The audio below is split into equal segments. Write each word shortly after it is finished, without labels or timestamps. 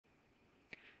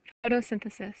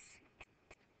Photosynthesis.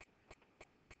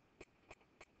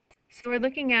 So we're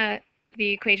looking at the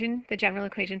equation, the general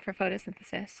equation for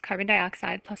photosynthesis, carbon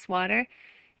dioxide plus water,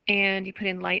 and you put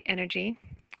in light energy,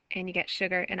 and you get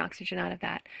sugar and oxygen out of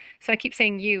that. So I keep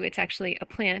saying you, it's actually a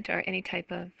plant or any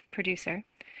type of producer.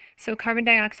 So carbon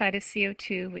dioxide is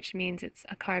CO2, which means it's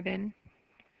a carbon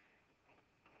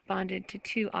bonded to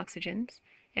two oxygens,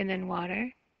 and then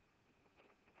water,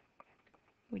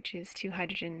 which is two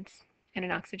hydrogens and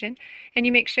an oxygen. And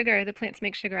you make sugar, the plants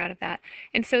make sugar out of that.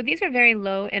 And so these are very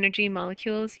low energy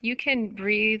molecules. You can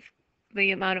breathe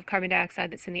the amount of carbon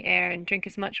dioxide that's in the air and drink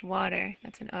as much water,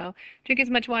 that's an O, drink as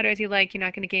much water as you like, you're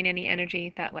not going to gain any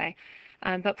energy that way.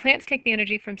 But plants take the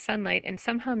energy from sunlight and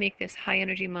somehow make this high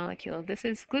energy molecule. This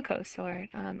is glucose, or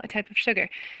a type of sugar.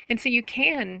 And so you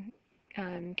can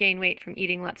gain weight from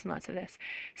eating lots and lots of this.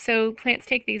 So plants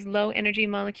take these low energy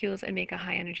molecules and make a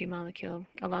high energy molecule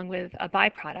along with a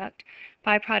byproduct.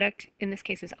 Byproduct in this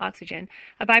case is oxygen.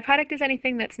 A byproduct is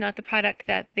anything that's not the product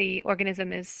that the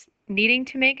organism is needing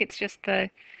to make. It's just the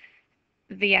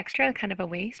extra, kind of a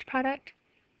waste product.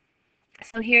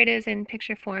 So here it is in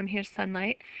picture form. Here's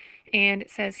sunlight. And it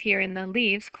says here in the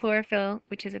leaves, chlorophyll,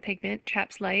 which is a pigment,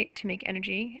 traps light to make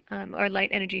energy, or light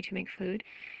energy to make food.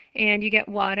 And you get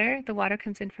water. The water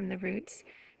comes in from the roots.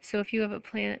 So if you have a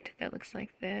plant that looks like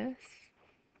this,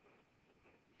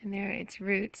 and there are its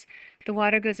roots, the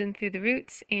water goes in through the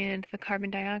roots, and the carbon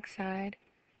dioxide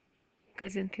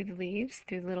goes in through the leaves,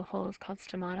 through the little holes called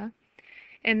stomata.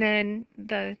 And then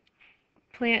the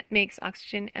plant makes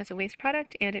oxygen as a waste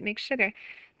product, and it makes sugar.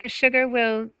 The sugar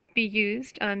will be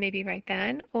used maybe right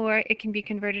then, or it can be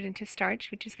converted into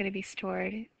starch, which is going to be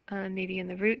stored maybe in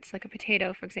the roots, like a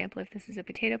potato, for example. If this is a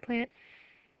potato plant,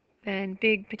 then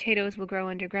big potatoes will grow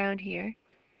underground here,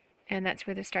 and that's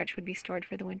where the starch would be stored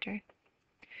for the winter.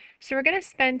 So we're going to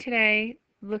spend today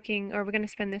looking, or we're going to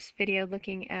spend this video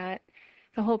looking at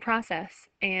the whole process.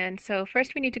 And so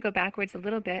first we need to go backwards a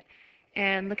little bit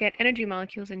and look at energy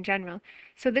molecules in general.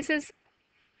 So this is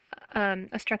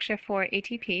a structure for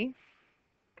ATP,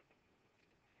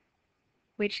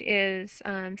 which is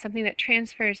something that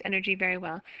transfers energy very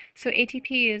well. So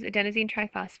ATP is adenosine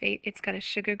triphosphate. It's got a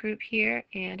sugar group here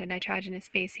and a nitrogenous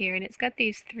base here, and it's got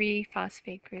these three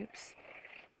phosphate groups.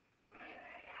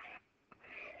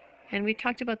 And we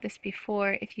talked about this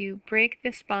before. If you break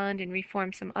this bond and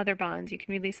reform some other bonds, you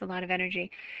can release a lot of energy.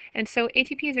 And so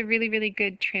ATP is a really, really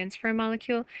good transfer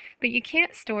molecule, but you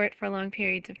can't store it for long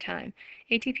periods of time.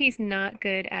 ATP is not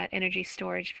good at energy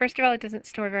storage. First of all, it doesn't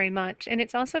store very much, and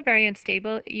it's also very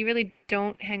unstable. You really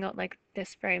don't hang out like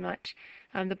this very much.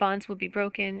 The bonds will be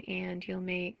broken, and you'll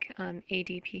make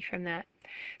ADP from that.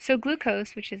 So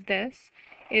glucose, which is this,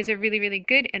 is a really, really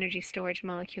good energy storage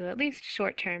molecule, at least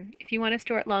short term. If you want to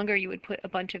store it longer, you would put a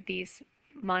bunch of these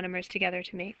monomers together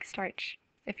to make starch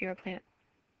if you're a plant.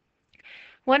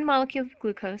 One molecule of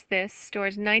glucose, this,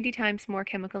 stores 90 times more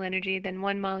chemical energy than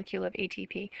one molecule of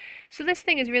ATP. So this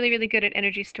thing is really, really good at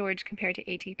energy storage compared to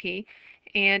ATP.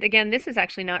 And again, this is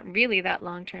actually not really that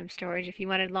long-term storage. If you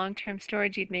wanted long-term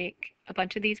storage, you'd make a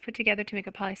bunch of these put together to make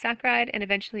a polysaccharide, and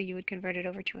eventually you would convert it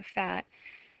over to a fat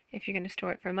if you're going to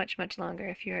store it for much, much longer,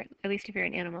 at least if you're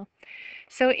an animal.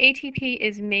 So ATP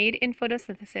is made in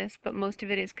photosynthesis, but most of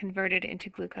it is converted into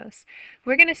glucose.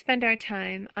 We're going to spend our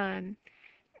time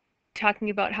talking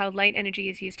about how light energy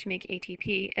is used to make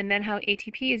ATP, and then how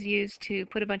ATP is used to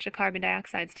put a bunch of carbon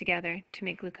dioxides together to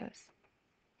make glucose.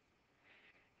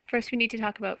 First, we need to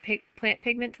talk about plant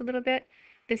pigments a little bit.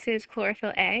 This is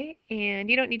chlorophyll A, and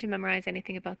you don't need to memorize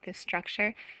anything about this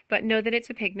structure, but know that it's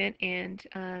a pigment, and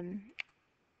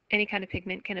any kind of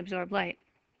pigment can absorb light.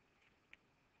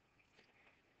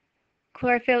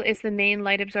 Chlorophyll is the main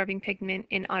light-absorbing pigment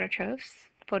in autotrophs,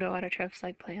 photoautotrophs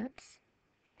like plants.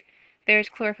 There's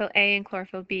chlorophyll A and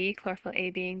chlorophyll B, chlorophyll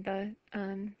A being the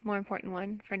more important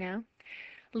one for now.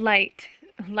 Light.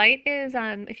 Light is,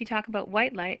 if you talk about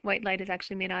white light is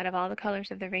actually made out of all the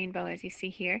colors of the rainbow, as you see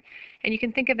here. And you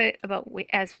can think of it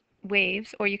as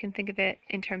waves, or you can think of it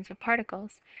in terms of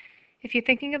particles. If you're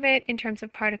thinking of it in terms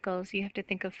of particles, you have to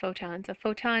think of photons. A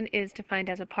photon is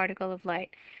defined as a particle of light.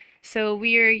 So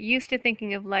we're used to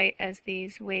thinking of light as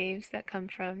these waves that come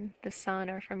from the sun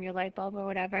or from your light bulb or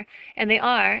whatever. And they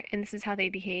are, and this is how they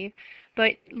behave.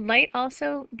 But light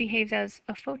also behaves as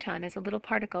a photon, as a little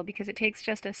particle, because it takes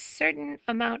just a certain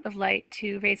amount of light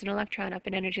to raise an electron up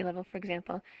in energy level, for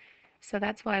example. So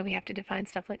that's why we have to define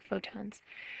stuff like photons.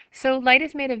 So light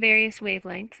is made of various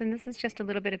wavelengths, and this is just a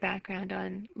little bit of background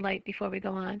on light before we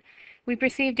go on. We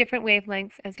perceive different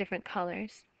wavelengths as different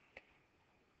colors.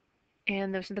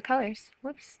 And those are the colors.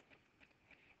 Whoops.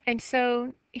 And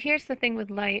so here's the thing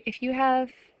with light. If you have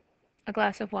a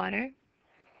glass of water,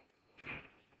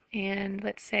 and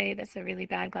let's say that's a really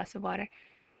bad glass of water.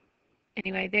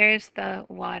 Anyway, there's the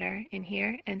water in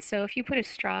here, and so if you put a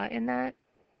straw in that,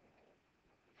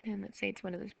 and let's say it's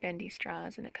one of those bendy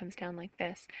straws and it comes down like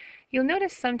this, you'll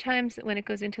notice sometimes that when it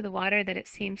goes into the water that it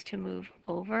seems to move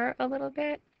over a little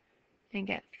bit and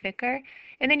get thicker.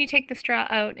 And then you take the straw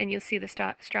out and you'll see the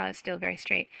straw is still very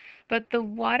straight. But the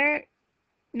water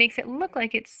makes it look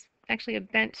like it's actually a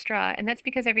bent straw, and that's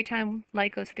because every time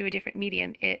light goes through a different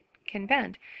medium, it can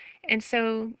bend. And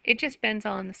so it just bends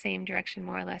all in the same direction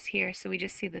more or less here, so we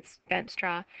just see this bent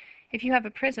straw. If you have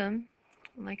a prism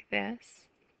like this,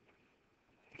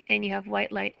 and you have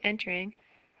white light entering,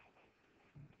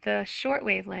 the short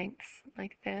wavelengths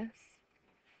like this,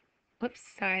 whoops,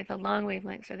 sorry, the long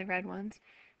wavelengths are the red ones.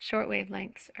 Short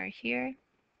wavelengths are here,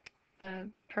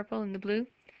 purple and the blue.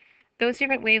 Those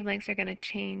different wavelengths are going to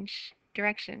change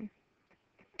direction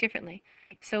differently.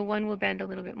 So one will bend a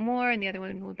little bit more and the other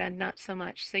one will bend not so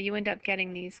much. So you end up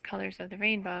getting these colors of the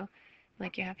rainbow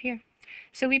like you have here.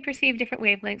 So we perceive different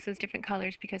wavelengths as different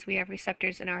colors because we have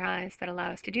receptors in our eyes that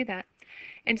allow us to do that.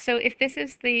 And so if this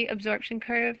is the absorption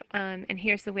curve, and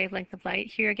here's the wavelength of light,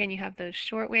 here again you have those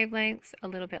short wavelengths, a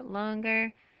little bit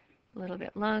longer, a little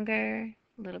bit longer,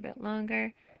 a little bit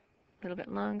longer, a little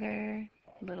bit longer,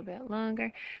 a little bit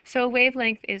longer. So a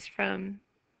wavelength is from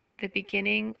the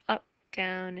beginning up,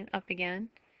 down, and up again.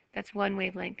 That's one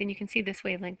wavelength. And you can see this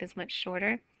wavelength is much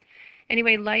shorter.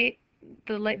 Anyway, light,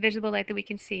 the visible light that we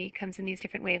can see comes in these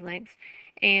different wavelengths.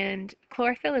 And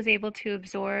chlorophyll is able to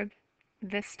absorb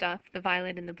this stuff, the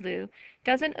violet and the blue.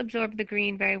 Doesn't absorb the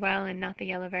green very well and not the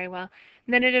yellow very well.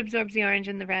 And then it absorbs the orange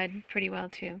and the red pretty well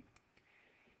too.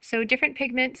 So different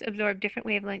pigments absorb different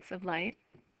wavelengths of light.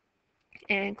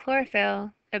 And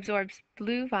chlorophyll absorbs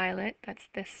blue, violet, that's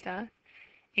this stuff,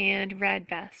 and red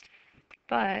best.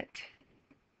 But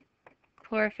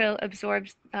chlorophyll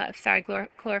absorbs,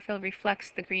 chlorophyll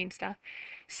reflects the green stuff.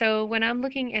 So when I'm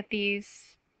looking at these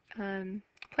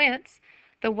plants,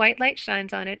 the white light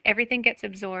shines on it, everything gets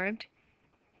absorbed,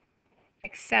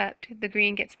 except the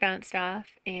green gets bounced off,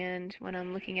 and when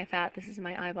I'm looking at that, this is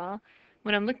my eyeball,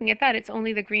 when I'm looking at that, it's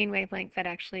only the green wavelength that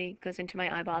actually goes into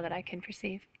my eyeball that I can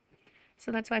perceive.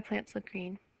 So that's why plants look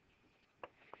green.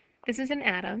 This is an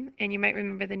atom, and you might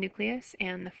remember the nucleus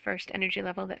and the first energy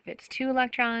level that fits 2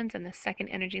 electrons and the second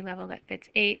energy level that fits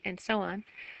 8, and so on.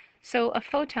 So a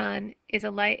photon is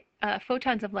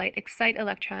photons of light excite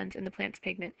electrons in the plant's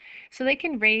pigment. So they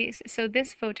can raise, so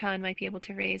this photon might be able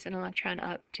to raise an electron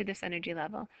up to this energy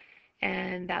level,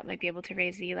 and that might be able to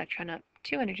raise the electron up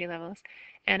 2 energy levels.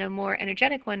 And a more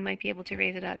energetic one might be able to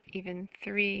raise it up even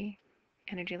 3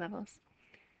 energy levels.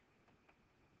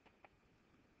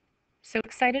 So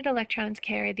excited electrons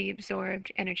carry the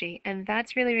absorbed energy, and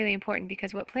that's really, really important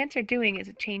because what plants are doing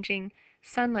is changing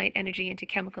sunlight energy into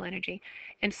chemical energy.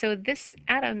 And so this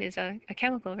atom is a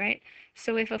chemical, right?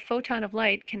 So if a photon of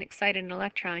light can excite an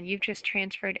electron, you've just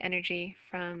transferred energy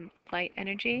from light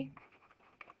energy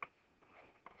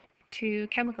to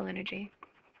chemical energy.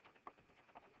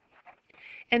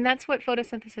 And that's what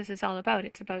photosynthesis is all about.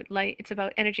 It's about light, it's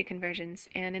about energy conversions.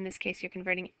 And in this case, you're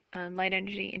converting light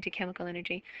energy into chemical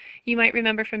energy. You might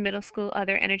remember from middle school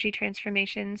other energy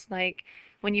transformations, like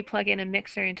when you plug in a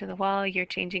mixer into the wall, you're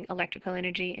changing electrical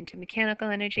energy into mechanical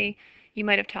energy. You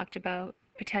might have talked about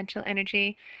potential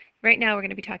energy. Right now, we're going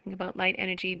to be talking about light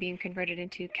energy being converted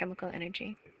into chemical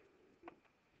energy.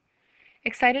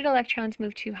 Excited electrons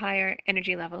move to higher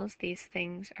energy levels. These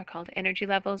things are called energy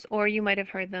levels, or you might have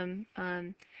heard them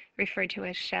referred to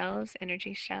as shells,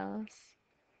 energy shells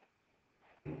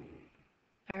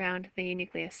around the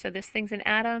nucleus. So this thing's an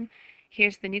atom.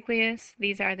 Here's the nucleus.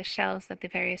 These are the shells that the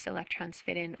various electrons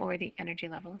fit in, or the energy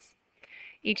levels.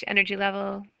 Each energy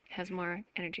level has more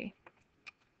energy.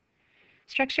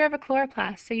 Structure of a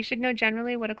chloroplast. So you should know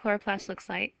generally what a chloroplast looks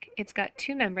like. It's got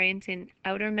 2 membranes, an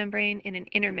outer membrane and an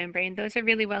inner membrane. Those are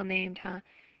really well named, huh?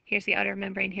 Here's the outer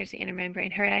membrane, here's the inner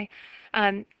membrane, hooray.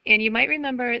 And you might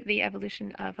remember the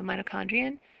evolution of a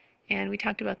mitochondrion, and we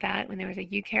talked about that when there was a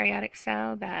eukaryotic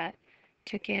cell that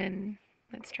took in,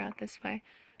 let's draw it this way,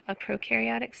 a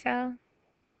prokaryotic cell,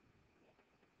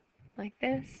 like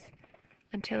this,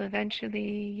 until eventually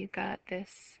you got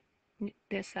this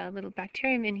little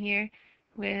bacterium in here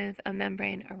with a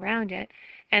membrane around it,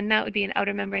 and that would be an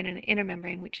outer membrane and an inner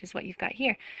membrane, which is what you've got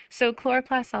here. So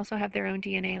chloroplasts also have their own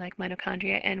DNA like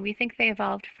mitochondria, and we think they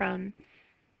evolved from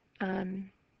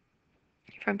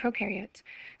prokaryotes.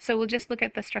 So we'll just look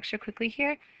at the structure quickly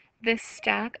here. This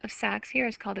stack of sacs here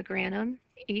is called a granum.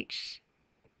 Each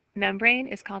membrane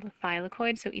is called a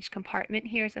thylakoid, so each compartment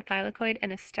here is a thylakoid,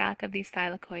 and a stack of these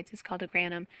thylakoids is called a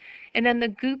granum. And then the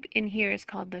goop in here is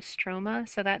called the stroma,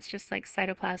 so that's just like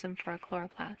cytoplasm for a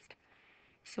chloroplast.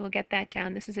 So we'll get that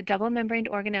down. This is a double-membraned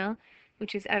organelle,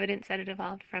 which is evidence that it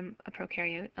evolved from a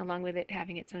prokaryote, along with it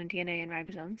having its own DNA and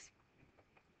ribosomes.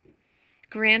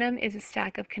 Granum is a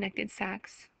stack of connected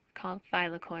sacs called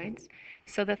thylakoids.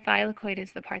 So the thylakoid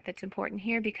is the part that's important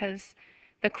here because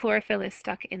the chlorophyll is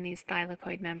stuck in these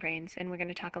thylakoid membranes, and we're going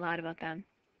to talk a lot about them.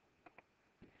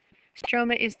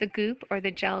 Stroma is the goop or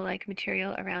the gel-like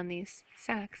material around these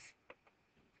sacs.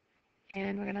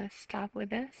 And we're going to stop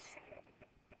with this.